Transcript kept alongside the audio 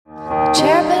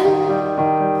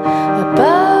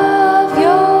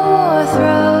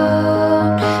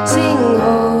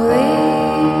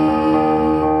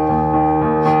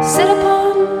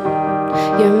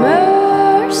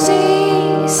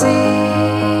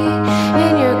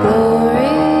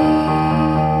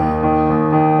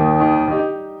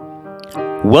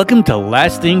Welcome to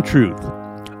Lasting Truth,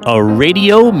 a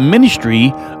radio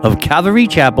ministry of Calvary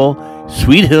Chapel,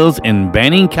 Sweet Hills in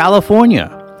Banning, California,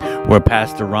 where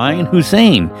Pastor Ryan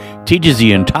Hussein teaches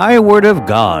the entire Word of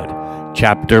God,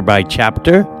 chapter by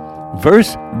chapter,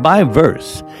 verse by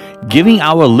verse, giving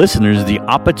our listeners the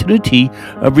opportunity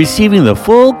of receiving the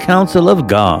full counsel of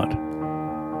God.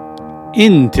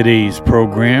 In today's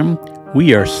program,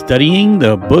 we are studying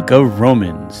the book of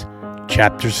Romans,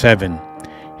 chapter 7.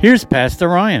 Here's Pastor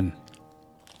Ryan.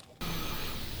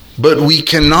 But we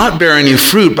cannot bear any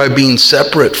fruit by being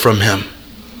separate from him.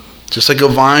 Just like a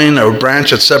vine or a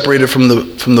branch that's separated from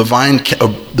the vine,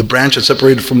 the branch that's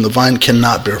separated from the vine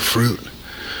cannot bear fruit.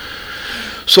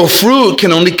 So fruit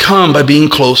can only come by being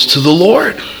close to the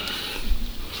Lord.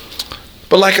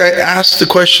 But like I asked the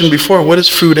question before, what is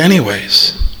fruit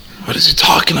anyways? What is he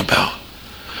talking about?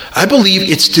 I believe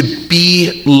it's to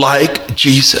be like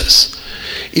Jesus.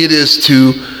 It is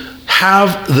to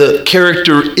have the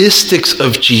characteristics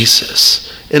of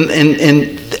Jesus.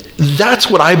 And that's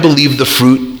what I believe the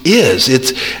fruit is.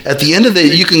 It's at the end of the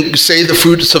day, you can say the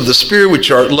fruits of the Spirit,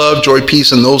 which are love, joy,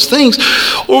 peace, and those things.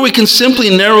 Or we can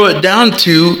simply narrow it down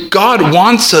to God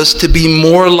wants us to be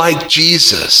more like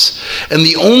Jesus. And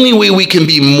the only way we can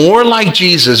be more like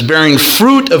Jesus, bearing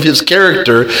fruit of his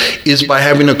character, is by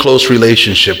having a close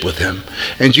relationship with him.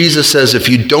 And Jesus says, if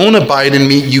you don't abide in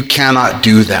me, you cannot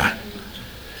do that.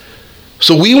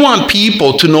 So we want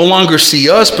people to no longer see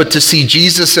us, but to see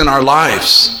Jesus in our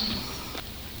lives.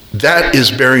 That is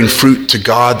bearing fruit to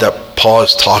God that Paul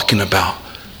is talking about.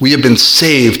 We have been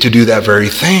saved to do that very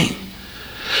thing.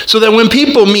 So that when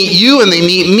people meet you and they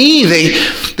meet me,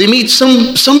 they meet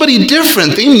somebody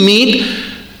different. They meet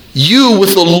you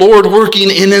with the Lord working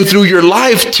in and through your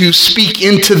life to speak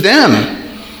into them.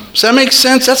 Does that make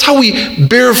sense? That's how we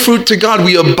bear fruit to God.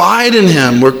 We abide in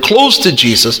him. We're close to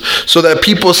Jesus so that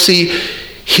people see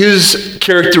his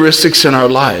characteristics in our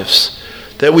lives.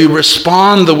 That we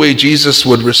respond the way Jesus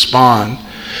would respond.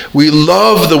 We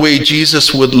love the way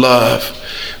Jesus would love.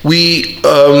 We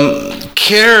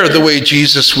care the way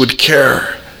Jesus would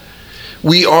care.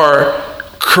 We are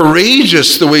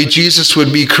courageous the way Jesus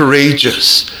would be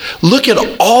courageous. Look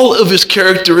at all of his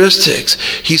characteristics.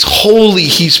 He's holy.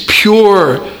 He's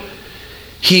pure.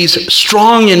 He's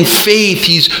strong in faith.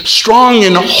 He's strong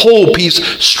in hope. He's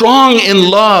strong in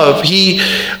love. He,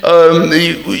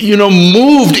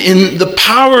 moved in the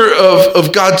power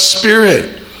of God's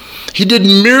Spirit. He did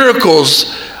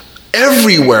miracles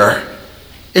everywhere.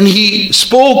 And he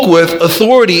spoke with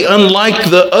authority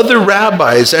unlike the other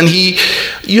rabbis. And he,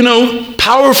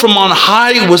 power from on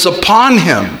high was upon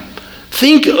him.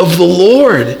 Think of the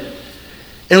Lord.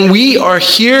 And we are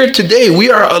here today.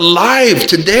 We are alive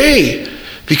today.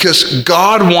 Because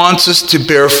God wants us to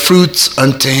bear fruits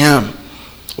unto him,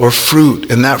 or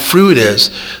fruit. And that fruit is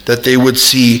that they would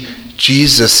see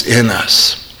Jesus in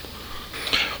us.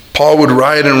 Paul would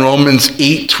write in Romans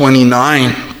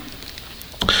 8:29,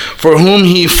 for whom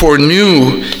he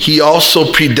foreknew, he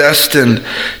also predestined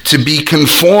to be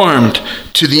conformed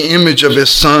to the image of his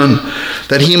Son,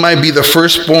 that he might be the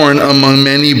firstborn among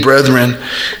many brethren.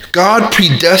 God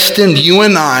predestined you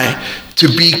and I to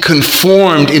be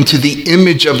conformed into the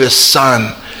image of his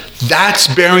Son. That's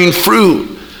bearing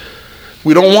fruit.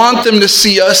 We don't want them to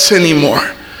see us anymore.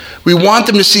 We want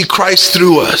them to see Christ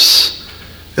through us.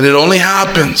 And it only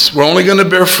happens. We're only going to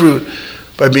bear fruit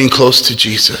by being close to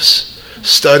Jesus,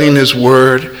 studying his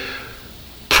word,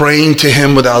 praying to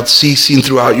him without ceasing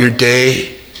throughout your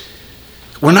day.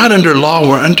 We're not under law,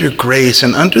 we're under grace.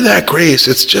 And under that grace,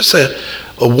 it's just a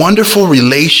wonderful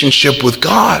relationship with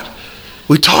God.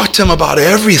 We talk to him about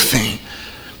everything.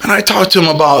 And I talk to him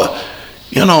about,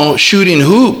 shooting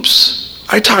hoops.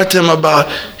 I talk to him about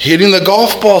hitting the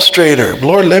golf ball straighter.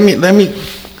 Lord, let me.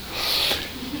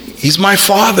 He's my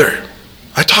Father.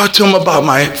 I talk to him about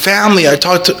my family. I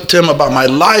talk to him about my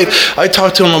life. I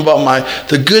talk to him about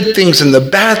the good things and the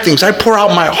bad things. I pour out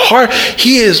my heart.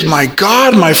 He is my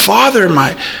God, my Father,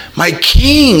 my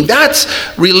King. That's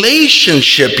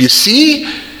relationship, you see?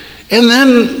 And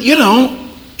then,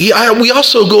 we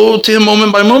also go to him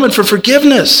moment by moment for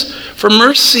forgiveness, for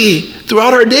mercy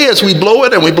throughout our day as we blow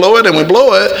it and we blow it and we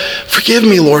blow it. Forgive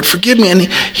me, Lord, forgive me. And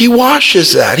he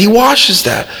washes that. He washes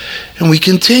that. And we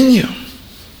continue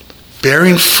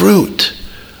bearing fruit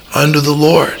unto the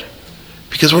Lord.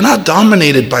 Because we're not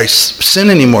dominated by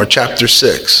sin anymore, chapter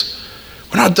 6.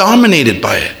 We're not dominated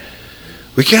by it.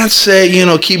 We can't say,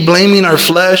 keep blaming our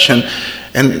flesh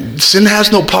and sin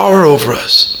has no power over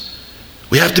us.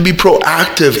 We have to be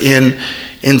proactive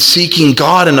in seeking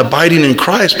God and abiding in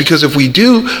Christ. Because if we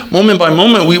do, moment by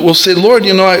moment, we will say, Lord,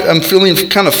 I'm feeling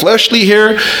kind of fleshly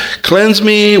here. Cleanse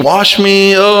me, wash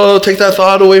me. Oh, take that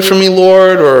thought away from me,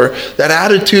 Lord. Or that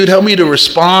attitude, help me to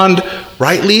respond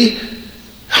rightly.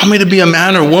 Help me to be a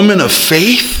man or woman of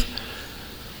faith.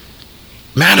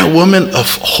 Man or woman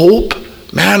of hope.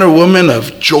 Man or woman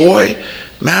of joy.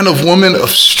 Man or woman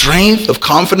of strength, of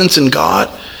confidence in God.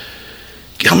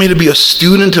 Help me to be a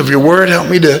student of your word. Help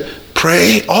me to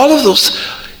pray. All of those,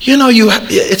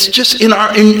 it's just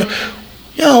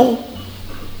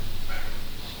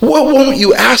what won't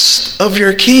you ask of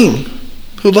your King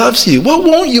who loves you? What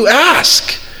won't you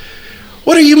ask?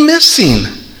 What are you missing?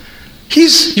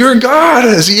 He's your God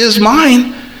as he is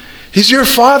mine. He's your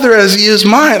Father as he is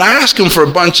mine. I ask him for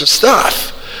a bunch of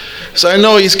stuff. So I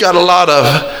know he's got a lot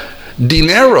of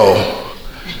dinero.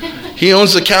 He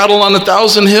owns the cattle on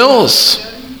 1,000 hills.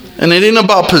 And it ain't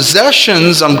about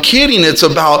possessions. I'm kidding. It's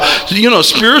about,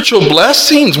 spiritual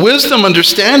blessings, wisdom,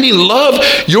 understanding, love,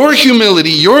 your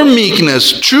humility, your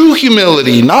meekness, true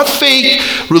humility, not fake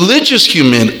religious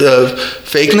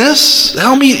fakeness.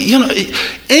 Help me,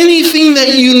 anything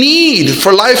that you need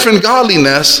for life and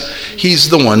godliness, he's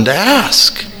the one to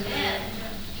ask.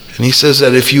 And he says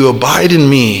that if you abide in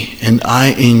me and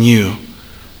I in you,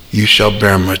 you shall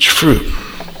bear much fruit.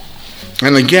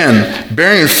 And again,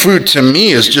 bearing fruit to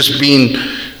me is just being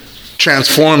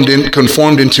conformed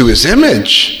into his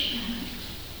image.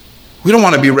 We don't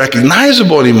want to be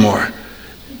recognizable anymore.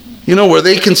 Where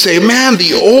they can say, man,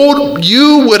 the old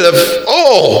you would have,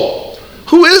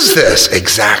 who is this?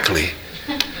 Exactly.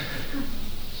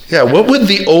 Yeah, what would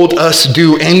the old us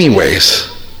do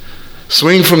anyways?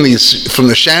 Swing from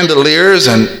the chandeliers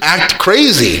and act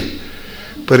crazy.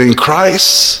 But in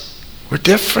Christ, we're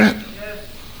different.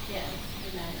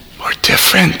 We're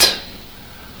different.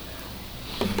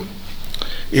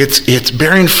 It's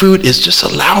bearing fruit is just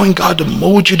allowing God to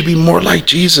mold you to be more like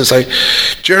Jesus.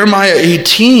 Jeremiah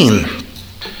 18.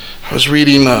 I was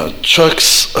reading Chuck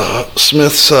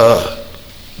Smith's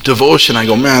devotion. I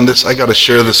go, man, I got to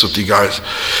share this with you guys.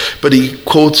 But he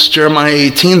quotes Jeremiah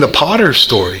 18, the potter's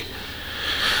story.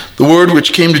 The word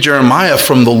which came to Jeremiah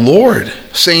from the Lord,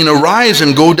 saying, arise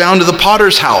and go down to the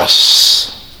potter's house,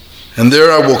 and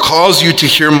there I will cause you to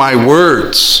hear my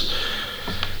words.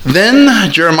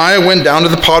 Then Jeremiah went down to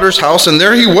the potter's house, and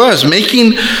there he was,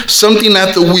 making something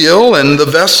at the wheel, and the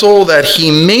vessel that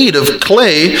he made of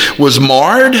clay was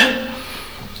marred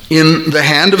in the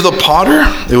hand of the potter.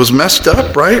 It was messed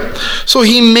up, right? So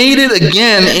he made it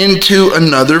again into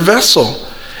another vessel,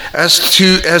 as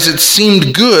it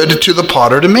seemed good to the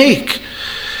potter to make.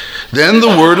 Then the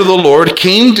word of the Lord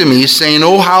came to me, saying,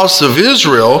 O house of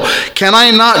Israel, can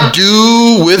I not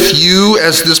do with you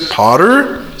as this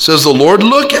potter? Says the Lord,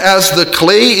 look, as the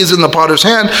clay is in the potter's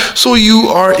hand, so you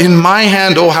are in my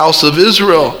hand, O house of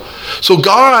Israel. So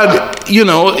God,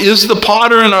 is the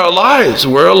potter in our lives.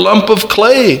 We're a lump of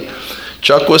clay.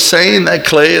 Chuck was saying that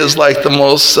clay is like the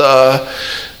most,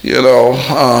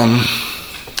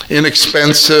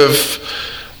 inexpensive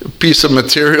piece of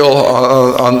material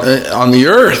on the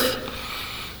earth.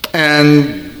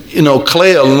 And,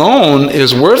 clay alone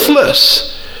is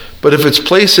worthless. But if it's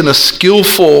placed in a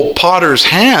skillful potter's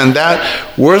hand,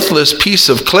 that worthless piece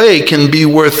of clay can be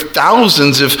worth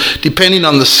thousands, depending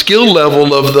on the skill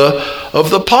level of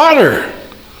the potter.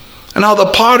 And how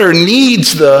the potter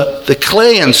kneads the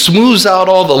clay and smooths out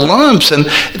all the lumps. And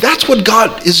that's what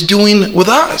God is doing with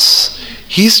us.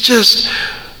 He's just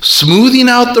smoothing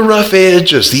out the rough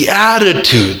edges, the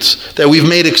attitudes that we've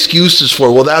made excuses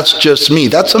for. Well, that's just me.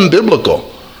 That's unbiblical.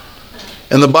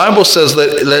 And the Bible says,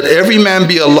 let every man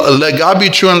be let God be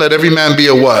true and let every man be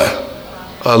a what?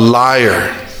 A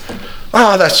liar.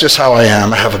 Oh, that's just how I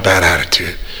am. I have a bad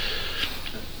attitude.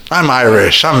 I'm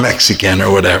Irish. I'm Mexican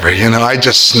or whatever. I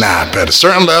just snap at a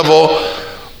certain level.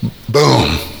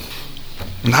 Boom.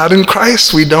 Not in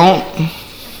Christ. We don't.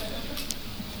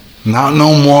 Not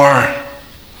no more.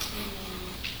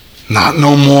 Not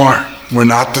no more. We're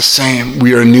not the same.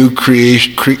 We are new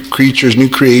creatures, new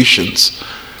creations.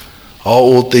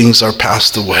 All old things are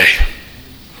passed away.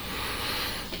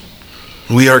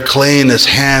 We are clay in his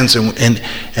hands, and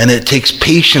it takes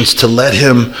patience to let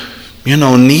him,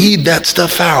 knead that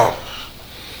stuff out.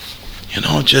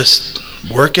 Just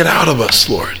work it out of us,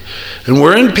 Lord. And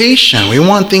we're impatient. We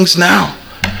want things now.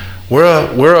 We're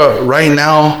a right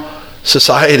now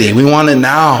society. We want it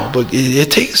now, but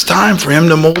it takes time for him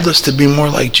to mold us to be more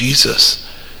like Jesus.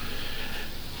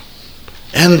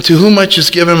 And to whom much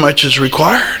is given, much is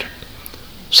required.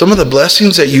 Some of the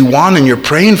blessings that you want and you're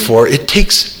praying for, it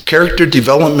takes character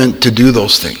development to do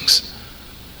those things.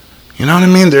 You know what I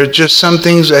mean? There are just some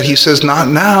things that he says, not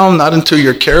now, not until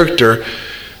your character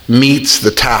meets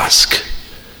the task.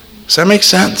 Does that make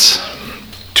sense?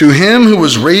 To him who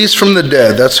was raised from the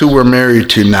dead, that's who we're married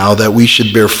to now, that we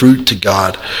should bear fruit to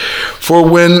God. For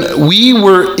when we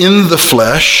were in the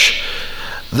flesh,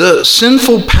 the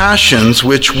sinful passions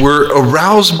which were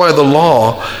aroused by the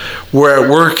law were at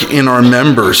work in our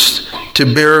members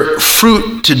to bear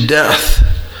fruit to death.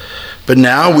 But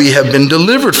now we have been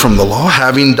delivered from the law,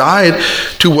 having died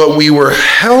to what we were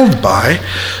held by,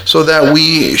 so that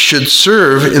we should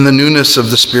serve in the newness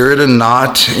of the Spirit and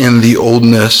not in the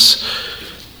oldness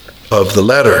of the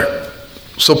letter.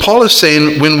 So Paul is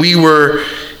saying when we were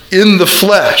in the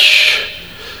flesh,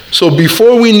 so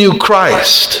before we knew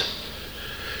Christ,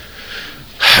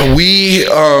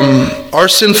 our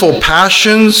sinful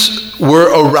passions were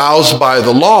aroused by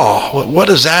the law. What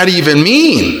does that even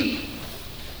mean?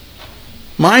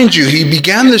 Mind you, he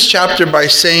began this chapter by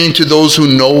saying to those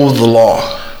who know the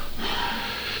law.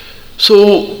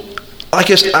 So, I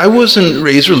guess I wasn't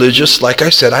raised religious. Like I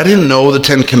said, I didn't know the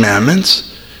Ten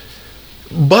Commandments.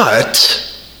 But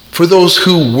for those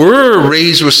who were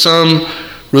raised with some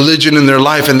religion in their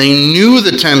life and they knew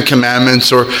the Ten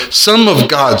Commandments or some of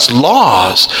God's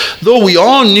laws, though we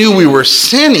all knew we were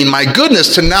sinning, my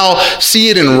goodness, to now see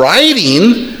it in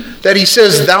writing that he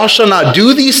says, thou shalt not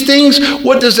do these things,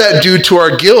 what does that do to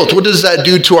our guilt? What does that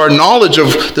do to our knowledge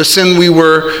of the sin we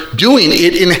were doing?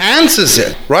 It enhances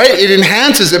it, right? It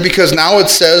enhances it because now it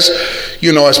says,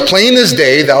 as plain as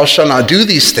day, thou shalt not do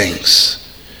these things.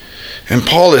 And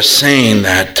Paul is saying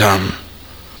that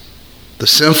the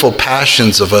sinful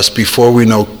passions of us before we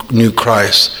knew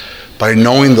Christ, by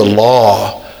knowing the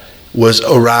law, was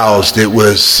aroused. It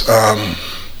was,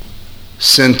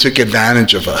 sin took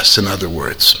advantage of us, in other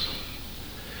words.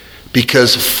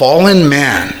 Because fallen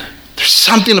man, there's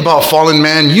something about fallen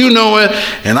man, you know it,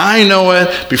 and I know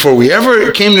it. Before we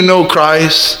ever came to know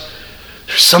Christ,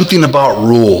 there's something about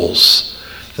rules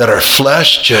that our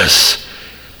flesh just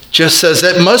says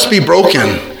that must be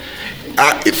broken.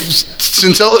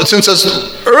 Since as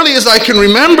early as I can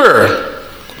remember,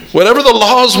 whatever the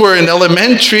laws were in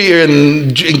elementary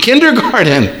and in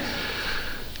kindergarten,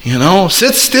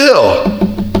 sit still.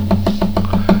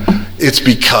 It's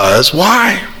because,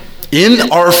 why?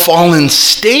 In our fallen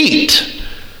state,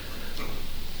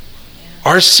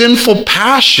 our sinful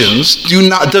passions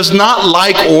does not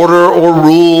like order or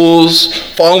rules,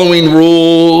 following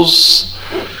rules.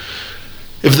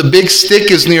 If the big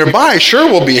stick is nearby,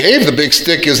 sure, we'll behave. The big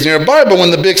stick is nearby, but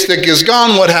when the big stick is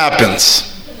gone, what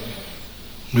happens?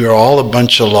 We are all a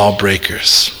bunch of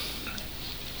lawbreakers.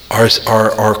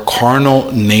 Our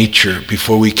carnal nature,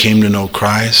 before we came to know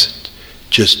Christ,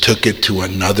 just took it to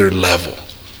another level.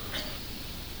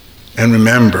 And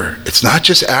remember, it's not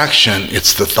just action,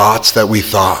 it's the thoughts that we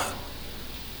thought.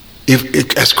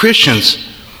 As Christians,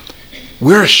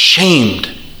 we're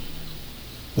ashamed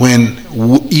when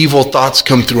evil thoughts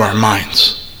come through our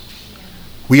minds.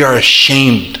 We are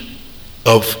ashamed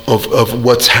of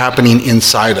what's happening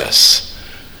inside us.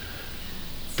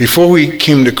 Before we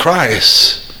came to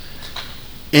Christ,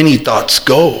 any thoughts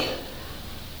go.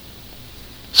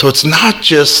 So it's not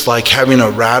just like having a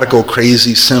radical,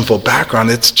 crazy, sinful background.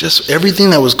 It's just everything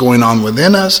that was going on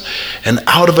within us and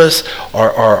out of us,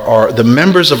 are the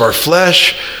members of our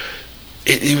flesh.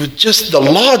 It was just, the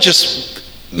law just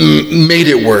made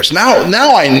it worse.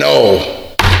 Now I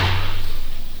know.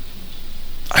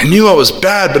 I knew I was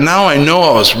bad, but now I know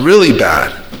I was really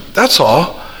bad. That's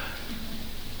all.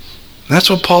 And that's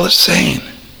what Paul is saying.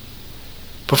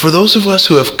 But for those of us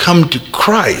who have come to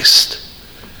Christ,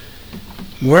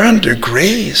 we're under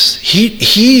grace. He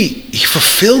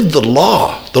fulfilled the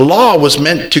law. The law was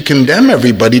meant to condemn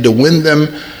everybody, to win them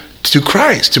to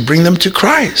Christ, to bring them to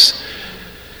Christ.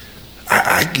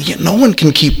 No one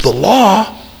can keep the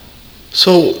law.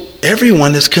 So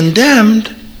everyone is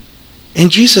condemned. And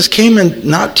Jesus came in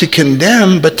not to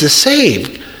condemn, but to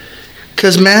save.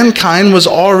 Because mankind was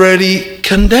already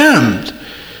condemned.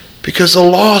 Because the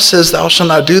law says, thou shalt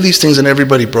not do these things, and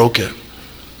everybody broke it.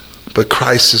 But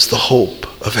Christ is the hope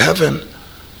of heaven.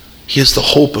 He is the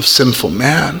hope of sinful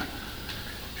man.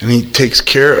 And he takes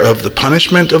care of the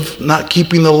punishment of not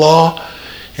keeping the law.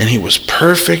 And he was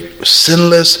perfect,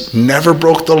 sinless, never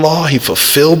broke the law. He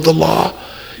fulfilled the law.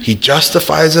 He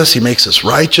justifies us. He makes us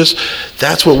righteous.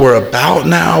 That's what we're about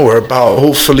now. We're about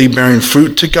hopefully bearing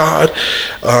fruit to God.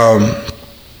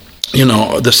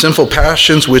 The sinful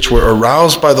passions which were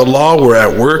aroused by the law were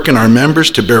at work in our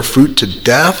members to bear fruit to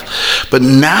death. But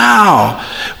now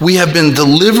we have been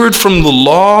delivered from the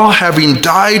law, having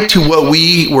died to what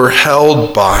we were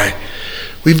held by.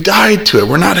 We've died to it.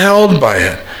 We're not held by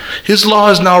it. His law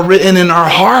is now written in our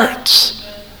hearts.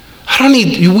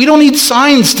 We don't need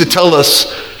signs to tell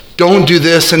us, don't do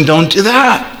this and don't do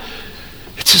that.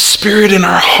 It's His Spirit in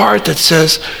our heart that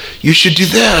says, you should do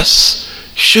this.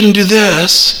 You shouldn't do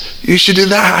this. You should do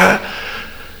that.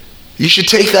 You should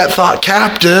take that thought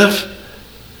captive.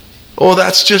 Oh,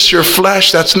 that's just your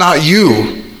flesh. That's not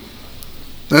you.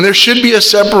 And there should be a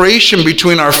separation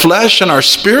between our flesh and our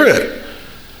spirit.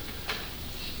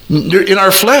 In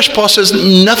our flesh, Paul says,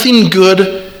 nothing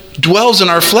good dwells in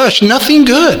our flesh. Nothing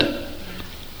good.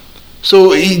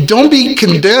 So don't be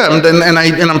condemned. And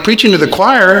I'm preaching to the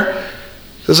choir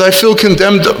because I feel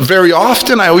condemned very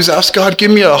often. I always ask God,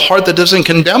 give me a heart that doesn't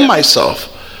condemn myself.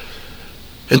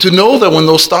 And to know that when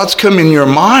those thoughts come in your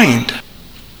mind,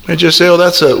 I just say, oh,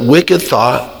 that's a wicked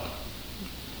thought.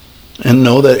 And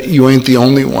know that you ain't the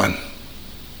only one.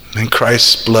 And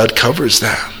Christ's blood covers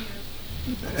that.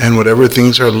 And whatever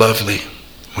things are lovely,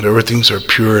 whatever things are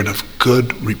pure and of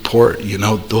good report,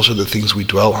 those are the things we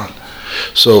dwell on.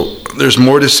 So there's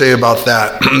more to say about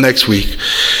that next week.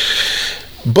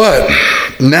 But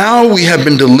now we have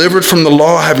been delivered from the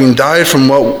law, having died from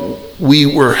what we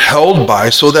were held by,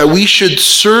 so that we should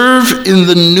serve in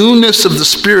the newness of the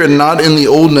Spirit, not in the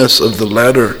oldness of the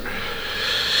letter.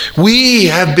 We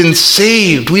have been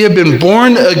saved. We have been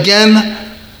born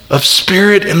again of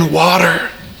spirit and water.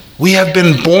 We have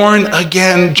been born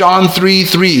again, John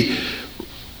 3:3,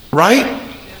 right?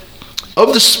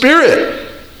 Of the Spirit.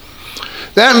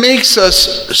 That makes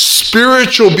us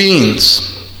spiritual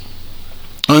beings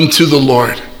unto the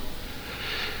Lord.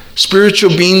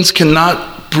 Spiritual beings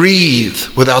cannot breathe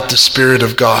without the Spirit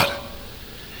of God.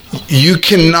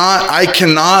 I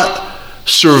cannot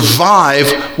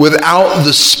survive without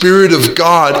the Spirit of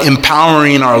God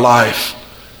empowering our life.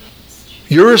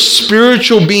 You're a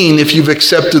spiritual being if you've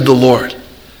accepted the Lord.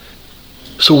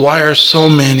 So why are so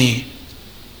many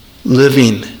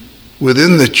living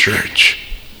within the church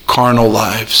carnal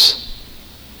lives?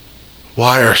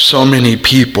 Why are so many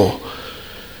people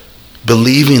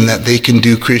believing that they can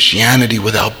do Christianity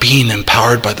without being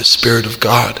empowered by the Spirit of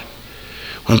God?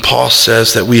 When Paul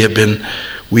says that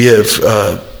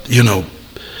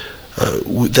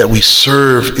that we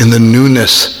serve in the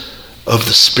newness of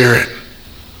the Spirit.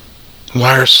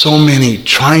 Why are so many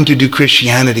trying to do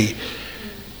Christianity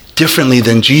differently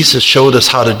than Jesus showed us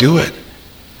how to do it?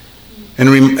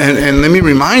 And let me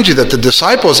remind you that the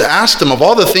disciples asked him, of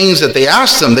all the things that they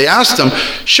asked him,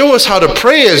 show us how to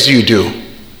pray as you do.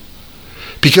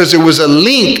 Because there was a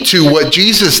link to what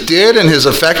Jesus did and his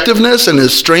effectiveness and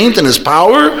his strength and his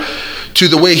power to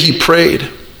the way he prayed.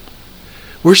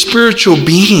 We're spiritual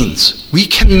beings. We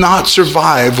cannot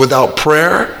survive without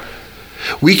prayer.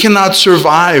 We cannot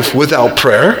survive without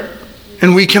prayer.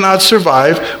 And we cannot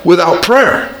survive without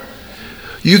prayer.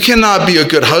 You cannot be a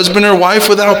good husband or wife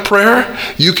without prayer.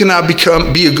 You cannot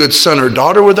be a good son or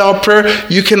daughter without prayer.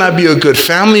 You cannot be a good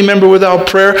family member without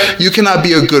prayer. You cannot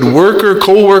be a good worker,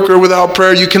 co-worker without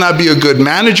prayer. You cannot be a good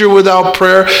manager without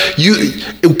prayer.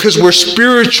 Because we're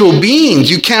spiritual beings.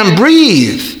 You can't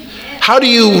breathe. How do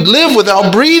you live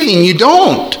without breathing? You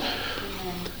don't.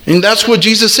 And that's what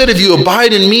Jesus said. If you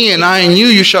abide in me and I in you,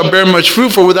 you shall bear much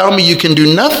fruit. For without me, you can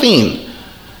do nothing.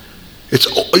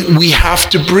 We have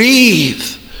to breathe.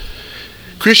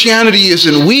 Christianity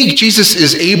isn't weak. Jesus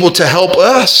is able to help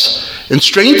us and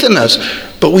strengthen us.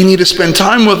 But we need to spend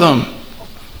time with him.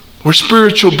 We're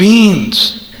spiritual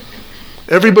beings.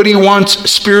 Everybody wants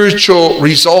spiritual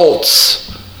results.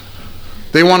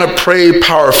 They want to pray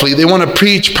powerfully. They want to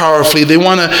preach powerfully. They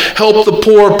want to help the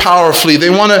poor powerfully. They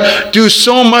want to do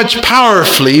so much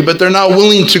powerfully, but they're not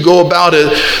willing to go about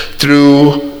it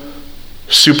through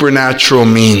supernatural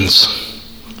means,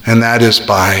 and that is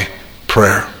by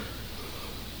prayer.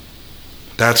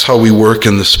 That's how we work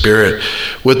in the Spirit.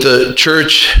 With the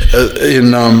church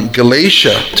in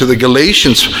Galatia, to the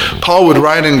Galatians, Paul would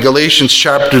write in Galatians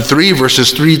chapter 3,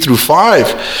 verses 3 through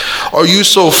 5, "Are you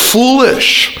so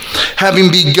foolish?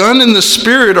 Having begun in the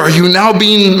Spirit, are you now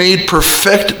being made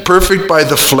perfect by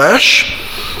the flesh?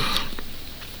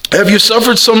 Have you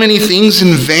suffered so many things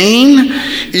in vain,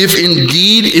 if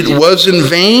indeed it was in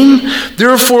vain?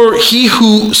 Therefore, he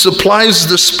who supplies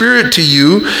the Spirit to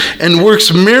you and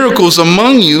works miracles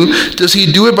among you, does he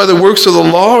do it by the works of the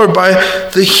law or by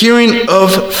the hearing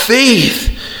of faith?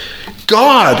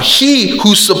 God, he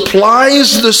who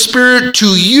supplies the Spirit to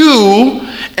you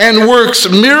and works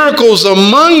miracles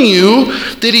among you,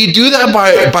 did he do that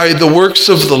by the works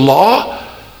of the law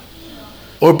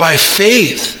or by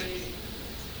faith?"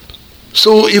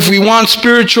 So if we want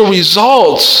spiritual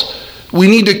results, we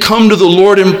need to come to the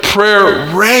Lord in prayer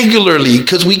regularly,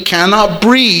 because we cannot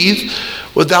breathe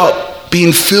without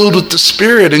being filled with the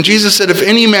Spirit. And Jesus said, if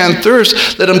any man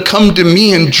thirst, let him come to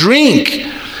me and drink.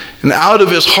 And out of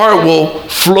his heart will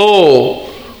flow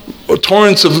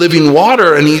torrents of living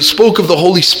water. And he spoke of the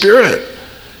Holy Spirit.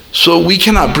 So we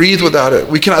cannot breathe without it.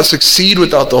 We cannot succeed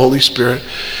without the Holy Spirit.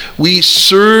 We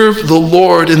serve the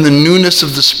Lord in the newness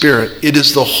of the Spirit. It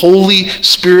is the Holy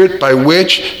Spirit by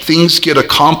which things get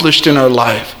accomplished in our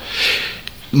life.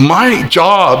 My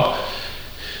job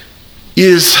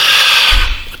is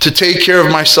to take care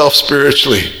of myself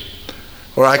spiritually,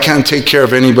 or I can't take care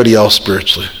of anybody else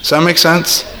spiritually. Does that make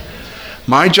sense?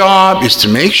 My job is to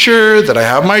make sure that I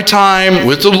have my time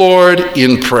with the Lord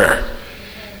in prayer.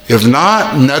 If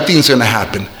not, nothing's going to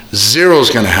happen. Zero's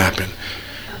going to happen.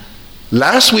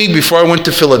 Last week before I went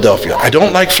to Philadelphia, I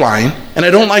don't like flying, and I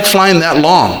don't like flying that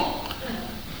long.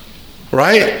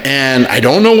 Right? And I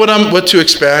don't know what to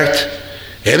expect.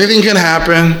 Anything can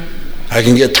happen. I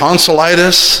can get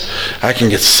tonsillitis. I can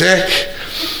get sick.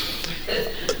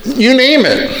 You name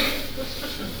it.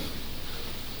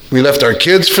 We left our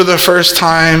kids for the first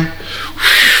time.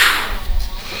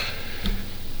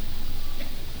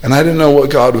 And I didn't know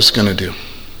what God was going to do.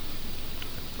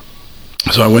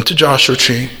 So I went to Joshua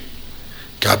Tree,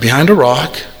 got behind a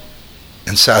rock,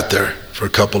 and sat there for a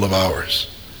couple of hours.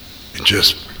 And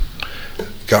just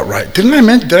got right. Did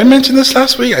I mention this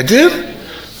last week? I did?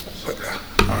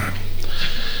 All right.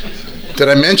 Did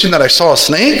I mention that I saw a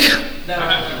snake?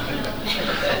 No.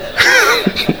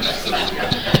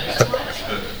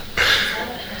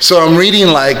 So I'm reading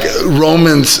like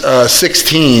Romans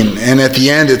 16, and at the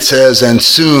end it says, and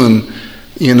soon,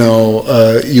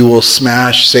 you will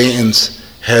smash Satan's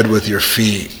head with your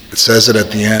feet. It says it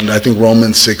at the end. I think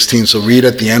Romans 16, so read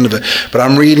at the end of it. But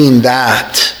I'm reading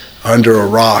that under a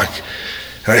rock,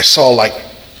 and I saw like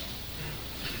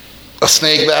a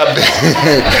snake that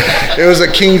big. It was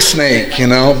a king snake,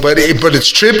 But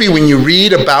it's trippy when you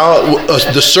read about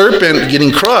the serpent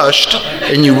getting crushed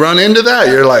and you run into that.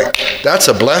 You're like, that's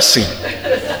a blessing.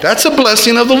 That's a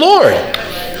blessing of the Lord.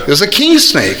 It was a king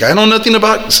snake. I know nothing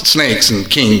about snakes and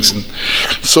kings. And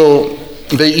so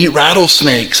they eat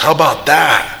rattlesnakes. How about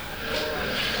that?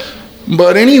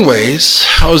 But anyways,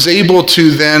 I was able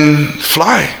to then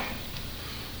fly.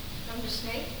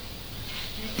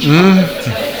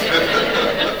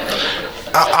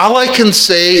 All I can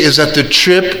say is that the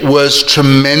trip was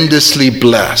tremendously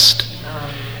blessed.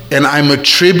 And I'm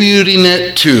attributing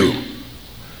it to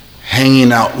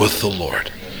hanging out with the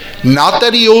Lord. Not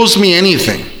that he owes me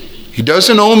anything. He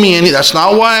doesn't owe me any. That's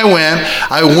not why I went.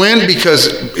 I went because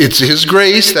it's his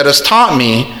grace that has taught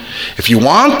me, if you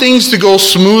want things to go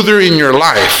smoother in your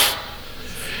life,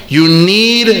 you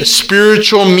need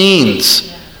spiritual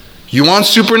means. You want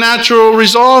supernatural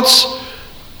results?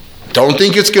 Don't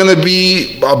think it's going to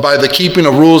be by the keeping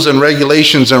of rules and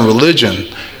regulations and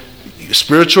religion.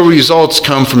 Spiritual results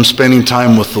come from spending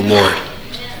time with the Lord.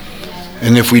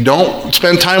 And if we don't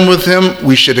spend time with him,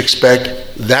 we should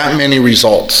expect that many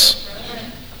results.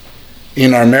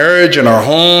 In our marriage, in our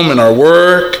home, in our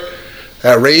work,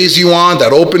 that raise you want,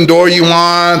 that open door you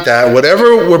want, that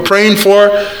whatever we're praying for.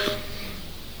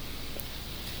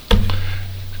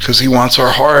 Because he wants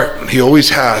our heart. He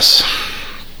always has.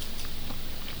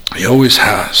 He always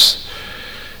has.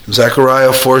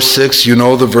 Zechariah 4:6, you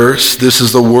know the verse. This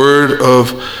is the word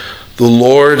of the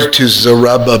Lord to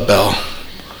Zerubbabel.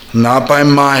 Not by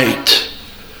might,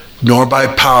 nor by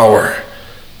power,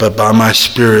 but by my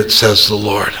Spirit, says the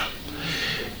Lord.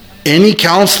 Any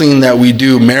counseling that we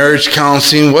do, marriage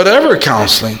counseling, whatever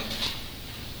counseling,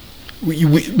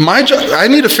 I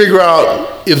need to figure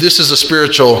out if this is a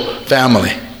spiritual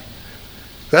family.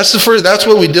 That's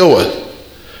what we deal with.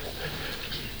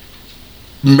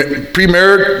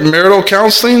 Premarital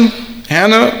counseling,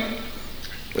 Hannah,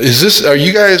 is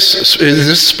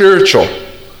this spiritual?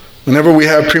 Whenever we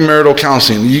have premarital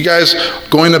counseling, you guys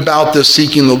going about this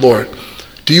seeking the Lord?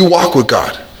 Do you walk with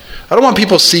God? I don't want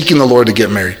people seeking the Lord to get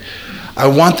married. I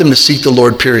want them to seek the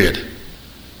Lord, period.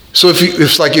 So if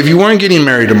you weren't getting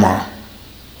married tomorrow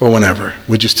or whenever,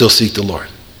 would you still seek the Lord?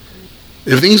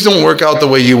 If things don't work out the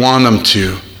way you want them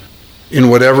to, in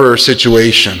whatever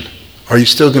situation, are you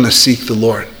still going to seek the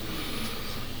Lord?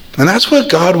 And that's what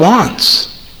God wants.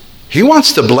 He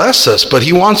wants to bless us, but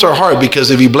he wants our heart, because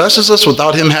if he blesses us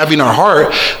without him having our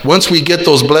heart, once we get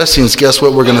those blessings, guess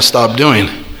what we're going to stop doing?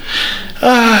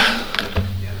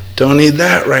 Don't need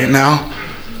that right now.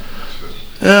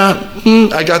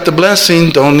 I got the blessing,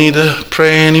 don't need to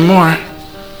pray anymore.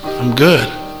 I'm good.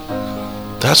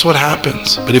 That's what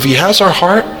happens. But if he has our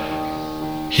heart,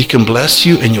 he can bless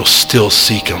you and you'll still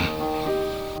seek him.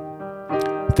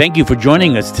 Thank you for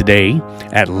joining us today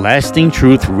at Lasting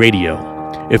Truth Radio.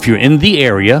 If you're in the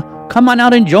area, come on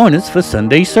out and join us for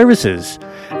Sunday services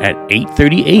at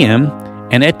 8:30 a.m.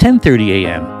 and at 10:30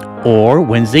 a.m. or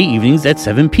Wednesday evenings at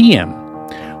 7 p.m.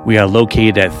 We are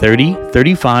located at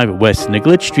 3035 West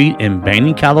Nicollet Street in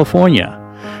Banning, California.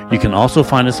 You can also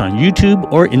find us on YouTube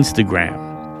or Instagram.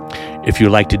 If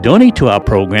you'd like to donate to our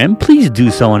program, please do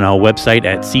so on our website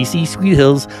at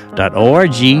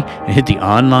ccsweethills.org and hit the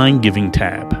online giving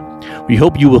tab. We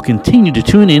hope you will continue to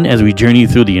tune in as we journey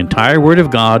through the entire Word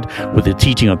of God with the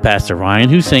teaching of Pastor Ryan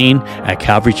Hussein at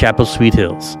Calvary Chapel, Sweet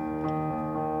Hills.